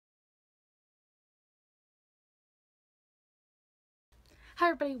Hi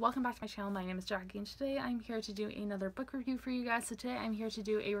everybody, welcome back to my channel. My name is Jackie and today I'm here to do another book review for you guys. So today I'm here to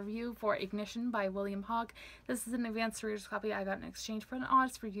do a review for Ignition by William Hogg. This is an advanced reader's copy I got in exchange for an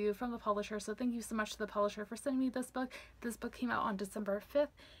honest review from the publisher. So thank you so much to the publisher for sending me this book. This book came out on December 5th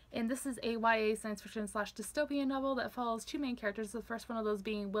and this is a YA science fiction / dystopian novel that follows two main characters. The first one of those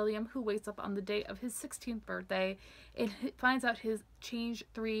being William, who wakes up on the day of his 16th birthday and finds out his Change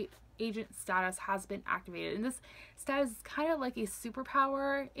 3 agent status has been activated, and this status is kind of like a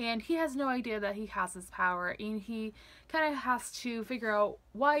superpower and he has no idea that he has this power, and he kind of has to figure out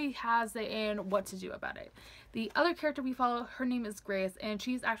why he has it and what to do about it. The other character we follow, her name is Grace, and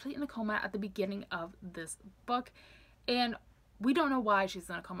she's actually in a coma at the beginning of this book, and we don't know why she's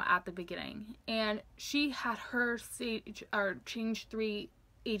in a coma at the beginning, and she had her Change 3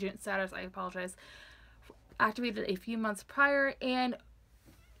 agent status, I apologize, activated a few months prior. And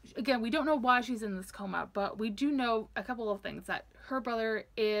again, we don't know why she's in this coma, but we do know a couple of things. That her brother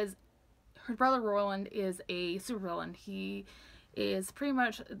Roland is a supervillain. He is pretty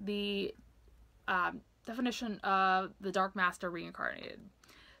much the definition of the Dark Master reincarnated.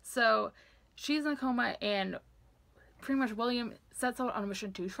 So she's in a coma, and pretty much William sets out on a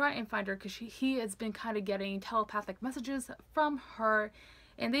mission to try and find her because he has been kind of getting telepathic messages from her,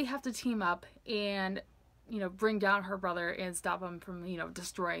 and they have to team up and bring down her brother and stop him from,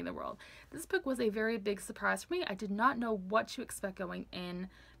 destroying the world. This book was a very big surprise for me. I did not know what to expect going in,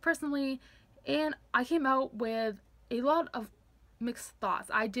 personally, and I came out with a lot of mixed thoughts.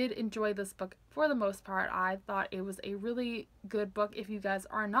 I did enjoy this book for the most part. I thought it was a really good book. If you guys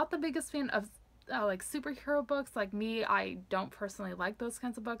are not the biggest fan of like superhero books like me, I don't personally like those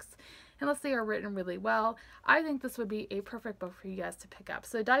kinds of books unless they are written really well. I think this would be a perfect book for you guys to pick up.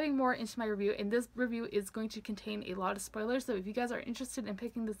 So diving more into my review, and this review is going to contain a lot of spoilers, so if you guys are interested in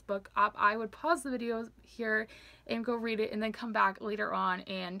picking this book up, I would pause the video here and go read it and then come back later on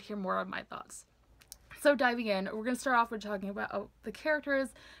and hear more of my thoughts. So diving in, we're going to start off with talking about the characters.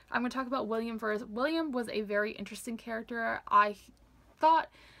 I'm going to talk about William first. William was a very interesting character. I thought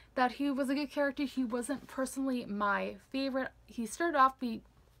that he was a good character. He wasn't personally my favorite. He started off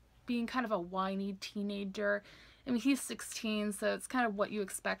being kind of a whiny teenager. I mean, he's 16, so it's kind of what you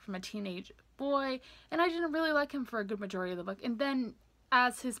expect from a teenage boy, and I didn't really like him for a good majority of the book. And then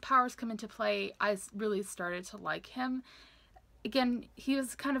as his powers come into play, I really started to like him. Again, he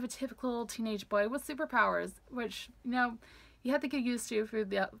was kind of a typical teenage boy with superpowers, which, you have to get used to through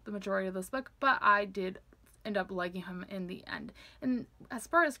the majority of this book, but I did end up liking him in the end. And as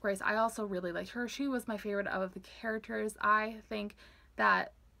far as Grace, I also really liked her. She was my favorite of the characters. I think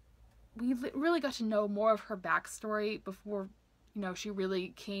that we really got to know more of her backstory before, she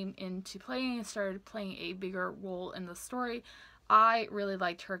really came into play and started playing a bigger role in the story. I really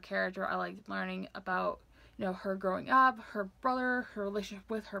liked her character. I liked learning about, her growing up, her brother, her relationship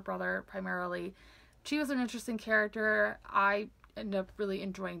with her brother primarily. She was an interesting character. I ended up really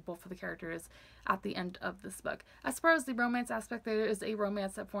enjoying both of the characters at the end of this book. As far as the romance aspect, there is a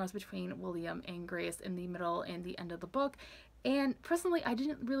romance that forms between William and Grace in the middle and the end of the book, and personally I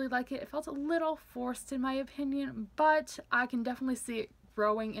didn't really like it. It felt a little forced in my opinion, but I can definitely see it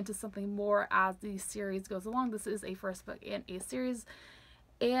growing into something more as the series goes along. This is a first book in a series,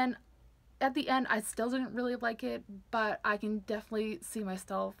 and at the end I still didn't really like it, but I can definitely see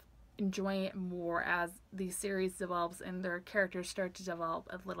myself enjoying it more as the series develops and their characters start to develop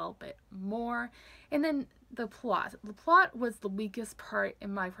a little bit more. And then the plot was the weakest part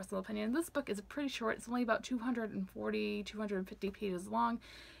in my personal opinion. This book is pretty short. It's only about 250 pages long,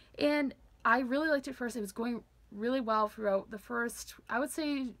 and I really liked it first. It was going really well throughout the first, I would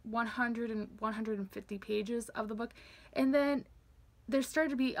say, 150 pages of the book, and then there started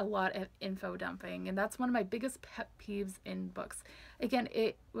to be a lot of info dumping, and that's one of my biggest pet peeves in books. Again,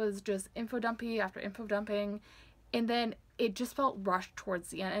 it was just info dumping after info dumping, and then it just felt rushed towards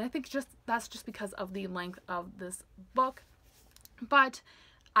the end, and I think that's just because of the length of this book. But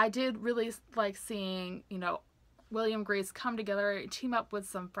I did really like seeing, William, Grace come together, team up with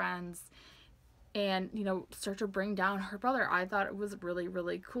some friends, and start to bring down her brother. I thought it was really,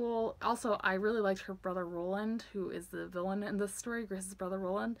 really cool. Also, I really liked her brother Roland, who is the villain in this story, Grace's brother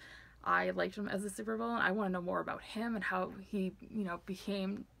Roland. I liked him as a supervillain. I want to know more about him and how he,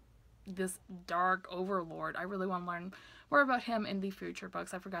 became this dark overlord. I really want to learn more about him in the future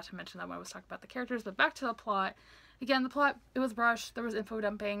books. I forgot to mention that when I was talking about the characters, but back to the plot. Again, the plot, it was rushed, there was info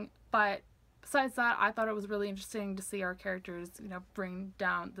dumping, but besides that, I thought it was really interesting to see our characters, bring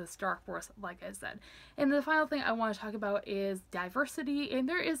down this dark force, like I said. And the final thing I want to talk about is diversity, and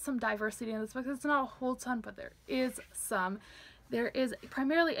there is some diversity in this book. It's not a whole ton, but there is some. there is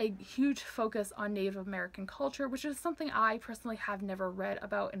primarily a huge focus on Native American culture, which is something I personally have never read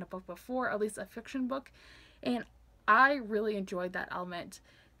about in a book before, at least a fiction book, and I really enjoyed that element.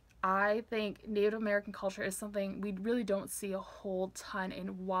 I think Native American culture is something we really don't see a whole ton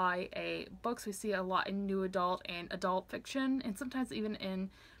in YA books. We see a lot in new adult and adult fiction, and sometimes even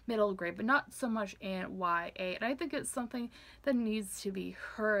in middle grade, but not so much in YA. And I think it's something that needs to be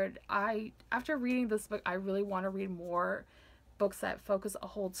heard. After reading this book, I really want to read more books that focus a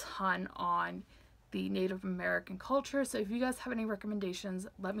whole ton on the Native American culture. So if you guys have any recommendations,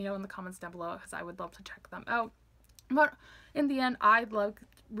 let me know in the comments down below, because I would love to check them out. But in the end, I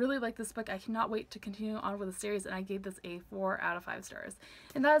really like this book. I cannot wait to continue on with the series, and I gave this a 4 out of 5 stars.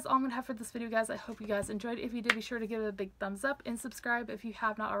 And that is all I'm going to have for this video, guys. I hope you guys enjoyed. If you did, be sure to give it a big thumbs up and subscribe if you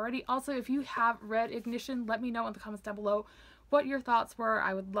have not already. Also, if you have read Ignition, let me know in the comments down below what your thoughts were.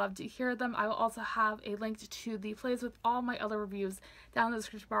 I would love to hear them. I will also have a link to the plays with all my other reviews down in the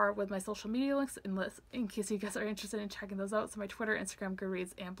description bar with my social media links, in case you guys are interested in checking those out. So my Twitter, Instagram,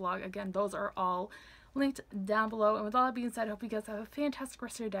 Goodreads, and blog. Again, those are all linked down below. And with all that being said, I hope you guys have a fantastic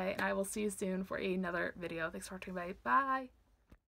rest of your day, and I will see you soon for another video. Thanks for watching. Bye.